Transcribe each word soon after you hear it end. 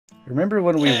Remember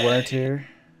when we weren't here?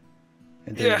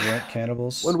 And they weren't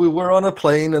cannibals? When we were on a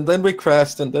plane, and then we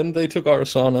crashed, and then they took our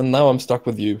son, and now I'm stuck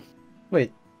with you.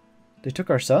 Wait, they took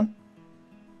our son?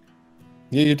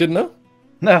 Yeah, you didn't know?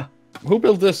 No. Who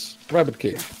built this rabbit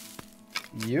cage?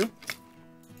 You?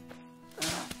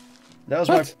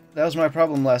 That was my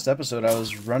problem last episode. I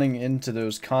was running into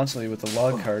those constantly with the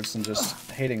log carts and just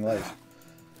hating life.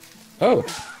 Oh.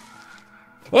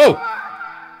 Oh!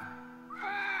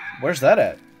 Where's that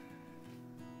at?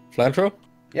 Flantro?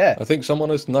 Yeah. I think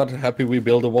someone is not happy we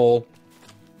build a wall.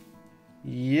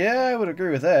 Yeah, I would agree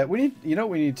with that. We need, you know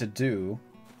what we need to do?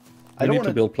 We need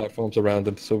to build platforms around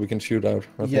it so we can shoot out.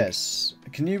 Yes.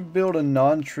 Can you build a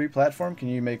non-tree platform? Can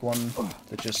you make one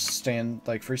that just stand,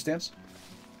 like, free stands?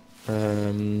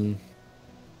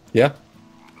 Yeah.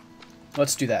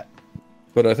 Let's do that.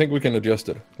 But I think we can adjust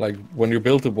it. Like, when you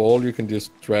build the wall, you can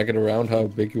just drag it around how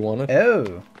big you want it.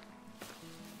 Oh.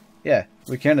 Yeah,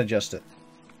 we can adjust it.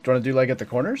 Do you want to do, like, at the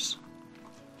corners?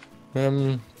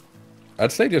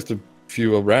 I'd say just a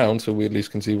few around so we at least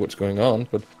can see what's going on,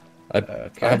 but I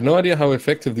have no idea how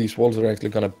effective these walls are actually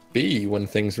going to be when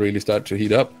things really start to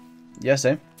heat up. Yeah,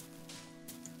 same.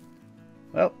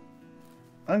 Well,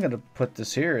 I'm going to put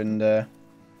this here, and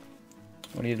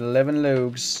we need 11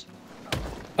 logs.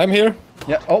 I'm here.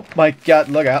 Yeah, oh my god,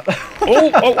 look out. Oh,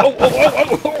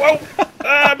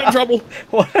 I'm in trouble.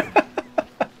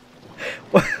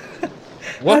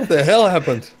 What the hell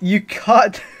happened? You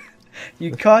caught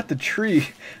the tree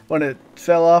when it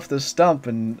fell off the stump,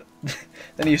 and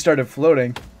then you started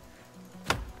floating.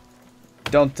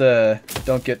 Don't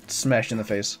get smashed in the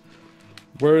face.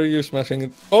 Where are you smashing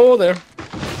it? Oh, there.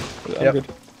 I'm good.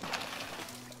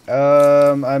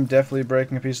 I'm definitely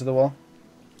breaking a piece of the wall.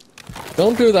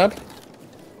 Don't do that.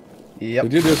 Yep.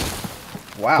 Did you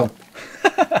just wow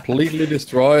completely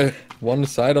destroy one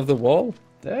side of the wall?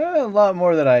 A lot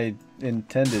more than I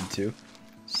intended to.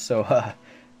 So,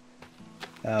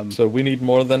 so we need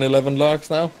more than 11 logs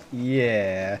now?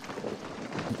 Yeah.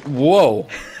 Whoa.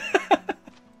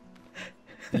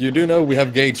 You do know we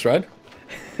have gates, right?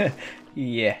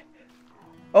 Yeah.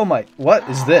 Oh my, what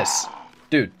is this?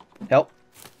 Dude, help.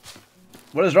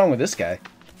 What is wrong with this guy?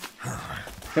 Come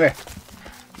here.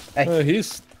 Hey.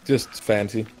 He's just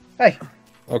fancy. Hey.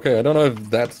 Okay, I don't know if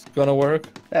that's gonna work.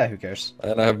 Who cares?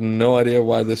 And I have no idea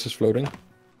why this is floating.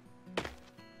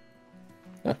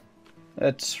 Yeah.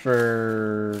 That's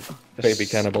for... baby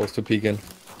cannibals to peek in.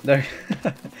 There.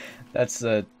 That's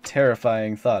a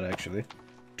terrifying thought, actually.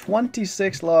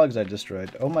 26 logs I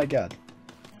destroyed. Oh my god.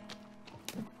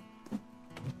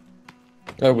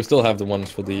 We still have the ones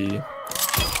for the...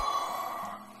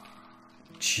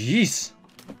 Jeez.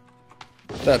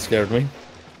 That scared me.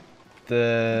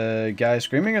 The guy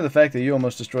screaming, or the fact that you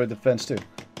almost destroyed the fence too?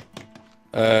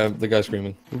 The guy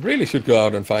screaming. We really should go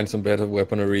out and find some better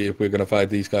weaponry if we're gonna fight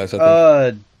these guys, I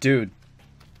think. Dude.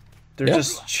 They're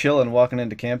just chilling, walking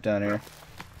into camp down here.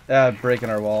 Breaking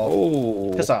our wall.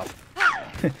 Oh. Piss off.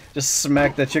 Just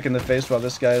smack that chick in the face while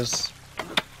this guy's...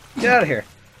 Get out of here.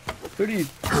 Who do you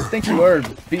think you are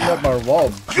beating up our wall?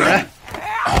 They're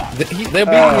beating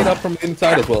it up from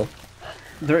inside as well.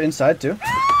 They're inside too?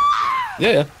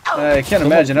 Yeah. I can't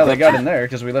imagine how they got in there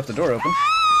because we left the door open.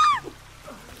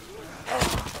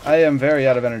 I am very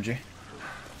out of energy.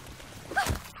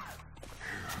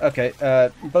 Okay,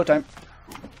 bow time.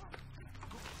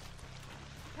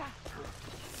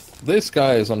 This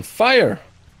guy is on fire.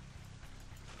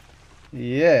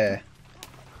 Yeah.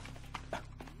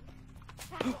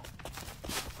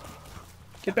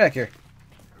 Get back here.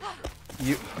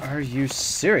 Are you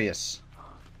serious?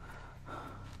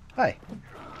 Hi.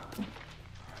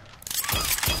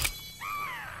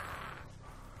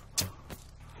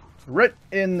 Right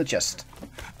in the chest.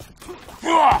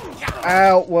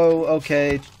 Ow, whoa,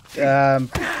 okay.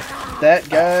 That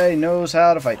guy knows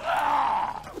how to fight.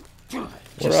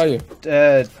 Where are you?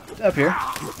 Up here.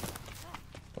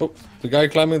 Oh, the guy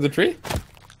climbing the tree?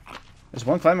 There's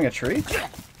one climbing a tree?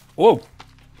 Whoa.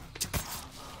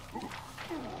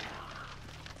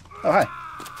 Oh, hi.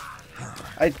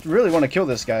 I really want to kill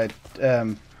this guy.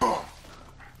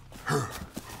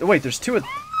 Wait, there's two of...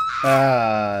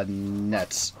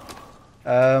 nuts.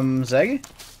 Zaggy?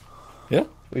 Yeah?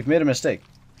 We've made a mistake.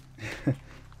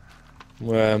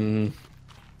 I'm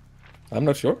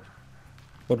not sure.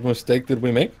 What mistake did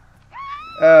we make?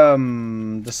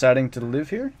 Deciding to live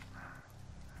here?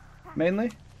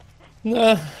 Mainly?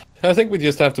 Nah, I think we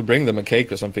just have to bring them a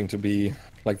cake or something to be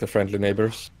like the friendly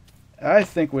neighbors. I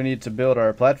think we need to build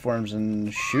our platforms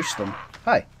and shoosh them.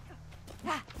 Hi.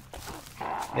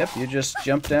 Yep, you just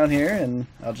jump down here and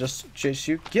I'll just chase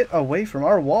you. Get away from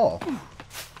our wall.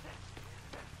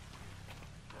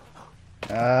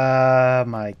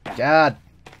 My God.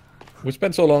 We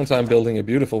spent so long time building a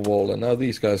beautiful wall, and now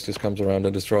these guys just comes around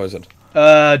and destroys it.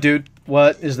 Dude,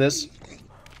 what is this?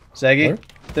 Zaggy, Where?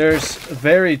 there's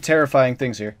very terrifying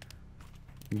things here.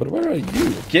 But where are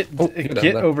you? Get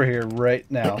over here right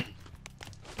now.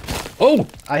 Oh!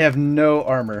 I have no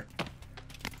armor.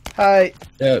 Hi.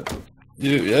 Yeah,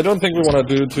 I don't think we want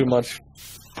to do too much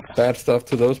bad stuff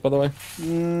to those, by the way.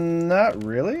 Not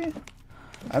really.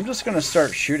 I'm just gonna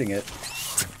start shooting it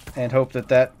and hope that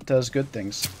that does good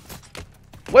things.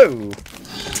 Whoa!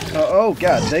 Oh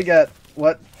God, they got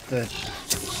what the?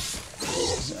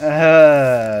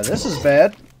 This is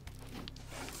bad.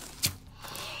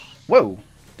 Whoa!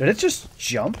 Did it just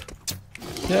jump?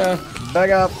 Yeah. Back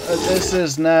up. This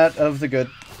is not of the good.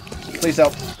 Please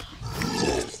help.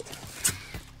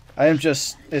 I am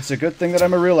just... It's a good thing that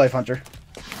I'm a real-life hunter.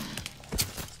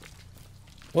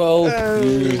 Well,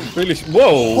 you really...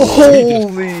 Whoa!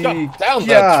 Holy down God.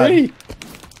 that tree!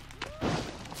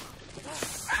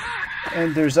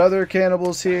 And there's other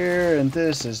cannibals here, and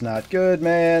this is not good,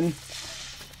 man.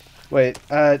 Wait,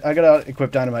 I gotta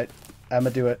equip dynamite. I'm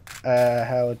gonna do it.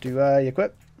 How do I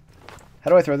equip? How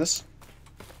do I throw this?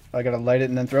 I gotta light it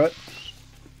and then throw it?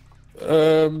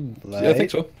 Yeah, I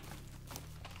think so.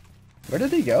 Where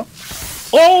did he go?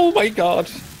 Oh my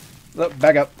God! Look,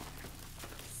 back up.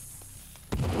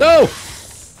 No!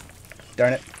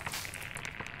 Darn it.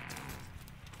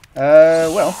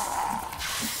 Well.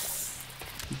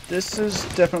 This is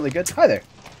definitely good. Hi there.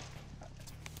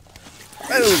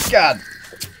 Oh, God.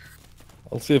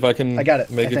 I'll see if I can I got it,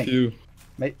 make I a think. few.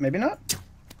 Maybe not?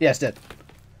 Yes, did.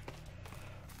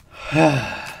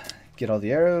 Get all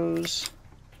the arrows.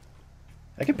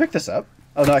 I can pick this up.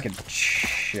 Oh, no, I can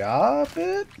chop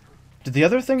it? Did the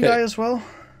other thing die as well?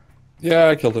 Yeah,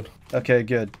 I killed it. Okay,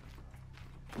 good.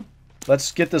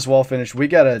 Let's get this wall finished. We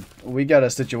got a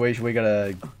situation we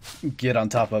gotta get on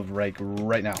top of right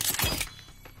now.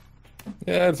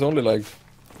 Yeah, it's only like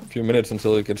a few minutes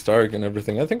until it gets dark and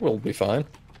everything. I think we'll be fine.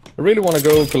 I really want to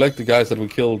go collect the guys that we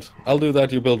killed. I'll do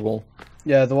that, you build wall.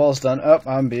 Yeah, the wall's done. Oh,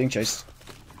 I'm being chased.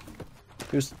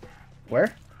 Who's...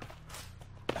 Where?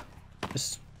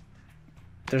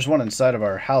 There's one inside of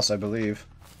our house, I believe.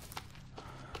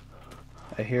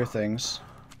 I hear things.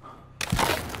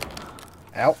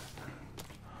 Ow.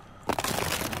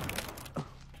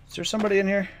 Is there somebody in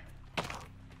here?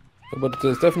 But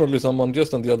there's definitely someone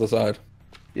just on the other side.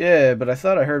 Yeah, but I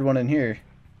thought I heard one in here.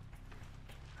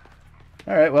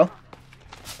 Alright, well.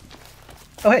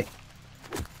 Oh, hey.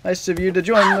 Nice of you to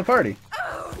join the party.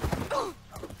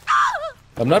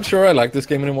 I'm not sure I like this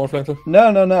game anymore, Flinter. No,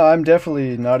 I'm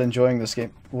definitely not enjoying this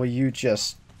game. Will you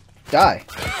just die?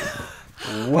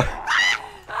 What?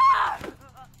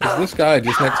 There's this guy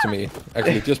just next to me.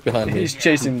 Actually, just behind me. He's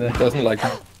chasing the... He doesn't like me.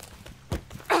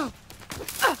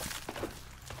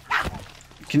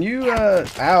 Can you,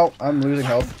 ow, I'm losing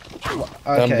health.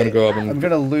 Okay, I'm gonna go up and I'm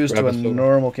gonna lose to a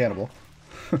normal cannibal.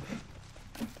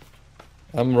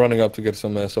 I'm running up to get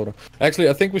some soda. Actually,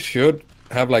 I think we should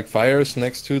have like fires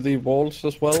next to the walls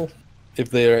as well, if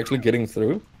they are actually getting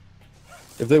through.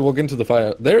 If they walk into the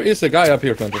fire, there is a guy up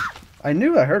here, Flinter. I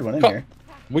knew I heard one in here.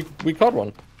 We caught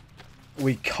one.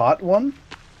 We caught one?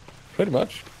 Pretty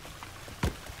much.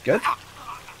 Good.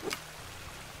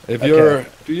 If you're,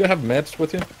 do you have meds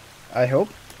with you? I hope,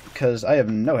 because I have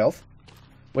no health.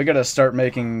 We gotta start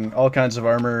making all kinds of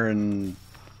armor, and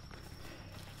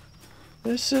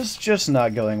this is just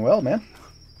not going well, man.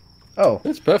 Oh,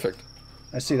 It's perfect.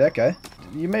 I see that guy.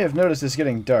 You may have noticed it's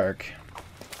getting dark.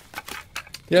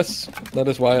 Yes, that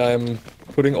is why I'm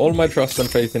putting all my trust and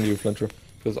faith in you, Flinter,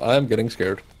 because I'm getting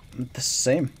scared. The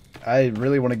same. I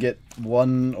really want to get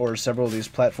one or several of these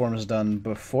platforms done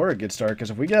before it gets dark,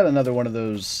 because if we got another one of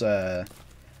those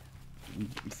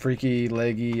freaky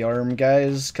leggy arm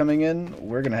guys coming in,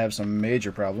 we're gonna have some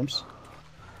major problems.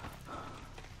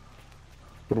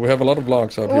 But we have a lot of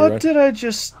logs out here, What right? did I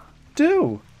just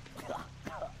do?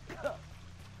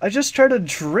 I just tried to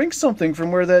drink something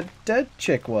from where that dead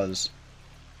chick was.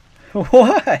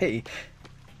 Why?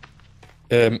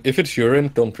 If it's urine,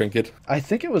 don't drink it. I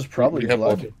think it was probably We have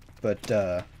blood, water.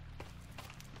 but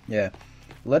yeah.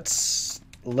 Let's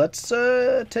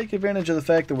take advantage of the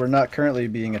fact that we're not currently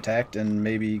being attacked and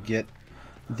maybe get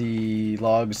the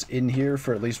logs in here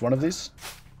for at least one of these.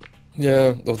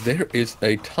 Yeah, oh, there is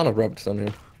a ton of rabbits down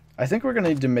here. I think we're gonna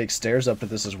need to make stairs up to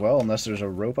this as well, unless there's a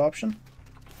rope option.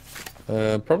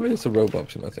 Probably it's a rope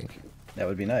option, I think. That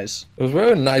would be nice. It was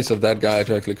very nice of that guy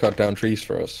to actually cut down trees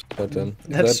for us, but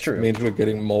That's that true. means we're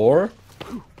getting more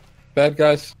bad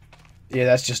guys. Yeah,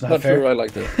 that's just not Not fair. sure I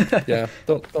like that. Yeah,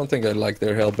 don't think I like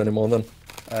their help anymore then.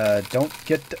 Don't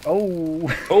get... Oh!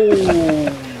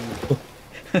 Oh!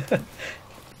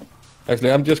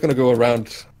 Actually, I'm just gonna go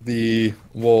around the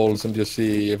walls and just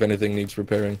see if anything needs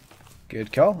repairing.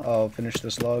 Good call. I'll finish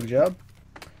this log job.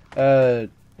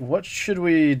 What should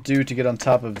we do to get on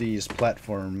top of these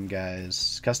platform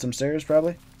guys? Custom stairs,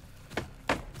 probably?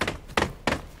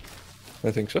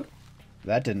 I think so.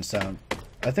 That didn't sound...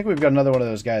 I think we've got another one of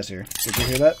those guys here. Did you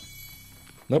hear that?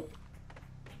 Nope.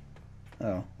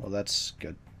 Oh, well that's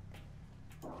good.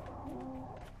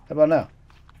 How about now?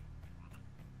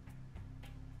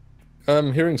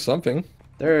 I'm hearing something.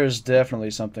 There's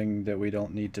definitely something that we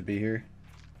don't need to be here.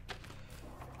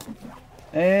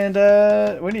 And,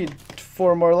 we need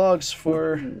 4 more logs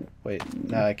for... Wait,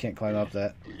 no, I can't climb up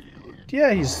that.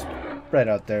 Yeah, he's right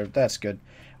out there. That's good.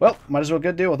 Well, might as well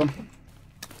go deal with him.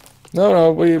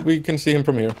 No, we can see him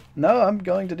from here. No, I'm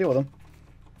going to deal with him.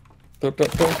 Don't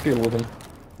deal with him.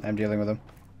 I'm dealing with him.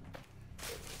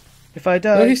 If I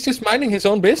die... No, he's just minding his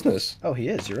own business. Oh, he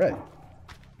is. You're right.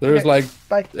 There's Okay, like...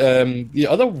 bye. The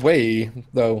other way,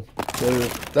 though,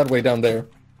 that way down there,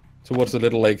 towards the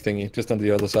little lake thingy, just on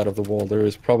the other side of the wall, there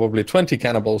is probably 20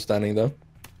 cannibals standing, though.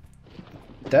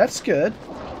 That's good.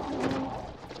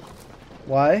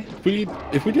 Why?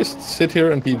 If we just sit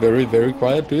here and be very, very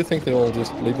quiet, do you think they'll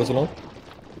just leave us alone?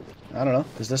 I don't know.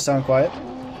 Does this sound quiet?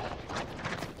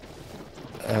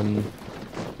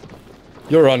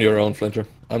 You're on your own, Flinter.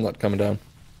 I'm not coming down.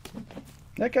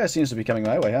 That guy seems to be coming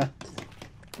my way, huh?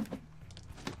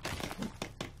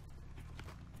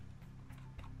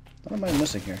 What am I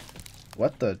missing here?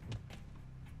 What the...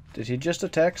 Did he just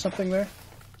attack something there?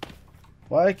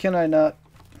 Why can I not...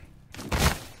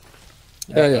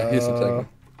 Yeah, he's attacking.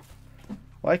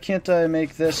 Why can't I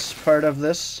make this part of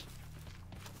this?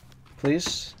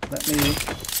 Please, let me...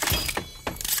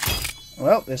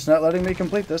 Well, it's not letting me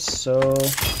complete this, so...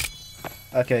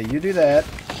 Okay, you do that.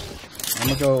 I'm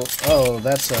gonna go... Oh,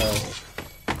 that's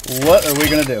What are we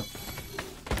gonna do?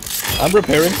 I'm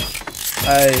repairing.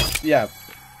 Yeah.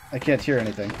 I can't hear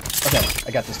anything. Okay,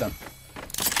 I got this done.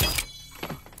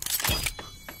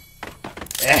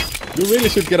 You really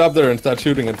should get up there and start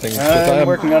shooting at things. I'm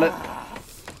working on it.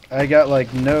 I got,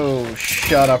 like, no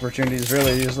shot opportunities,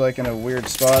 really. He's, like, in a weird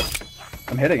spot.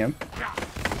 I'm hitting him.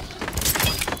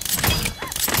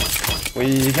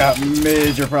 We got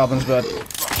major problems, bud.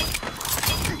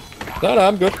 No,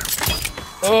 I'm good.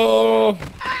 Oh.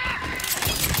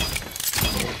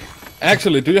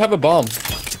 Actually, do you have a bomb?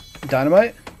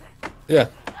 Dynamite? Yeah.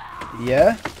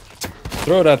 Yeah?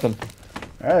 Throw it at them.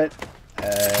 Alright.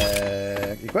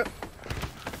 Equip.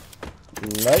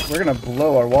 Light. We're gonna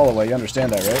blow our wall away, you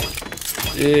understand that,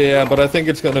 right? Yeah, but I think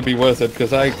it's gonna be worth it,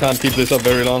 because I can't keep this up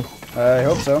very long. I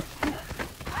hope so.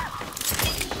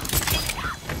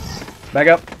 Back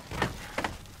up.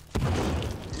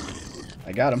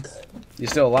 I got him. He's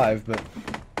still alive, but...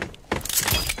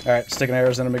 Alright, sticking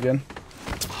arrows in him again.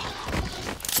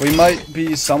 We might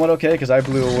be somewhat okay, because I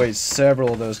blew away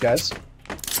several of those guys.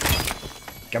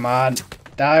 Come on.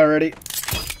 Die already.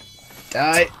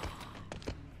 Die.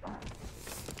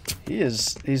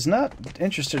 He's not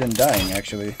interested in dying,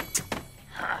 actually.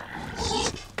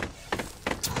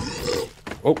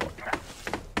 Oh.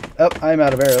 Oh, I'm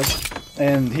out of arrows.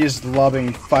 And he's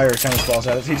lobbing fire tennis balls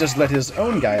at us. He just lit his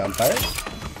own guy on fire.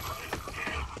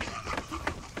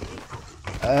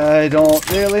 I don't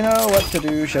really know what to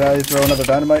do. Should I throw another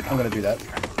dynamite? I'm gonna do that.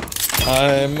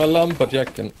 I'm a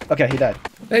lumberjackin'. Okay, he died.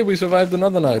 Hey, we survived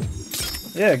another night.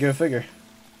 Yeah, go figure.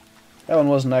 That one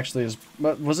wasn't actually as...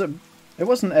 Was it... It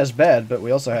wasn't as bad, but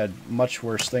we also had much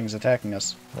worse things attacking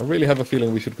us. I really have a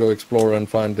feeling we should go explore and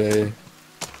find a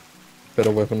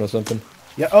better weapon or something.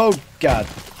 Yeah, oh god.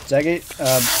 Zaggy,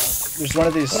 there's one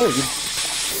of these... Oh, you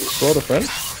brought a friend?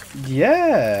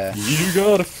 Yeah! You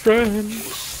got a friend!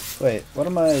 Wait, what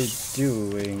am I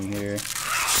doing here?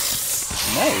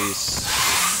 Nice.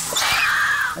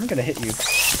 I'm gonna hit you.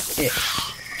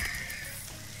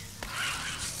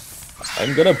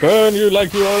 I'm gonna burn you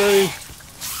like you are a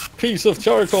piece of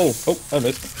charcoal. Oh, I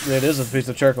missed. It is a piece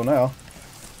of charcoal now.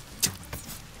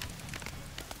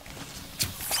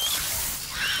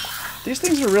 These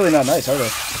things are really not nice, are they?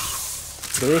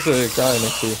 There is a guy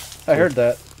next to you. I heard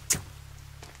that.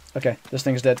 Okay, this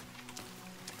thing's dead.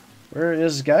 Where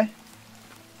is the guy?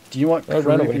 Do you want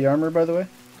creepy armor, by the way?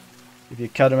 If you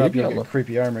cut him up, you get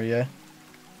creepy armor, yeah.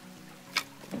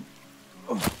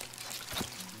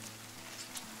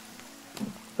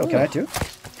 Oh, can I too?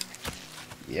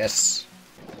 Yes.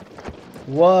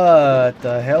 What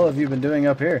the hell have you been doing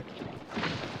up here?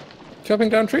 Chopping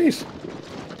down trees.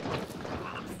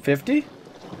 50?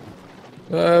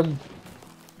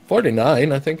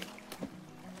 49, I think.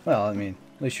 Well, I mean,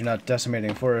 at least you're not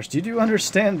decimating forest. You do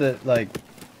understand that, like,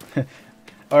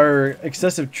 our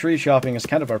excessive tree chopping is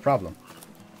kind of our problem.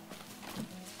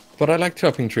 But I like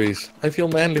chopping trees. I feel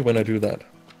manly when I do that.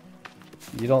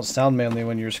 You don't sound manly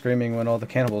when you're screaming when all the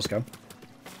cannibals come.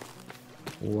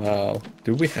 Wow.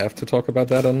 Do we have to talk about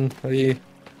that on the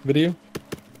video?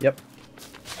 Yep.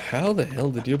 How the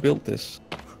hell did you build this?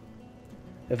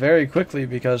 Very quickly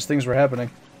because things were happening.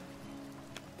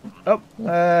 Oh,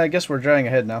 I guess we're drying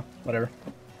ahead now. Whatever.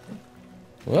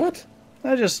 What?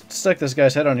 I just stuck this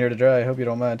guy's head on here to dry. I hope you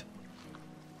don't mind.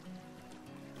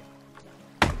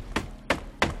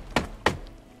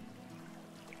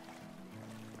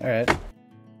 Alright.